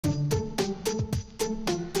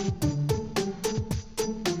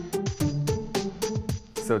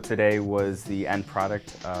So today was the end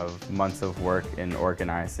product of months of work in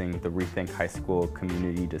organizing the Rethink High School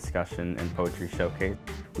Community Discussion and Poetry Showcase.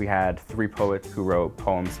 We had 3 poets who wrote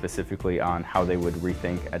poems specifically on how they would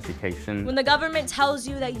rethink education. When the government tells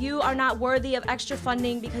you that you are not worthy of extra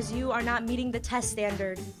funding because you are not meeting the test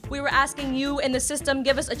standard, we were asking you in the system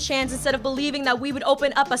give us a chance instead of believing that we would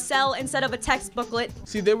open up a cell instead of a text booklet.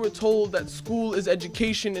 See, they were told that school is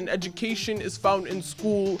education and education is found in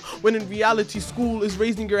school, when in reality school is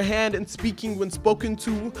raising your hand and speaking when spoken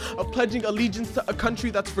to, of pledging allegiance to a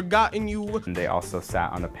country that's forgotten you. And they also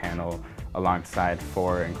sat on a panel alongside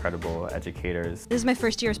 4 incredible educators. This is my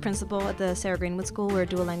first year as principal at the Sarah Greenwood School. We're a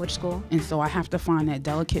dual language school. And so I have to find that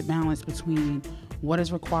delicate balance between what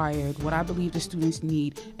is required, what I believe the students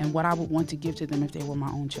need, and what I would want to give to them if they were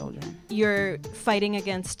my own children. You're fighting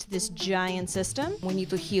against this giant system. We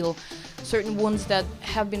need to heal certain wounds that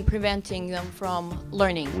have been preventing them from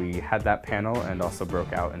learning. We had that panel and also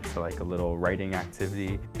broke out into like a little writing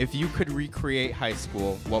activity. If you could recreate high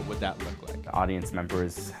school, what would that look like? The audience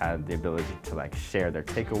members had the ability to like share their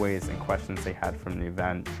takeaways and questions they had from the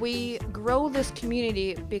event. We grow this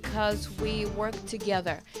community because we work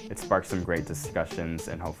together. It sparked some great discussions,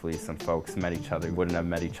 and hopefully some folks met each other, wouldn't have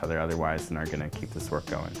met each other otherwise, and are going to keep this work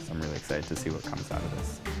going. So I'm really excited to see what comes out of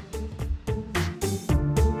this.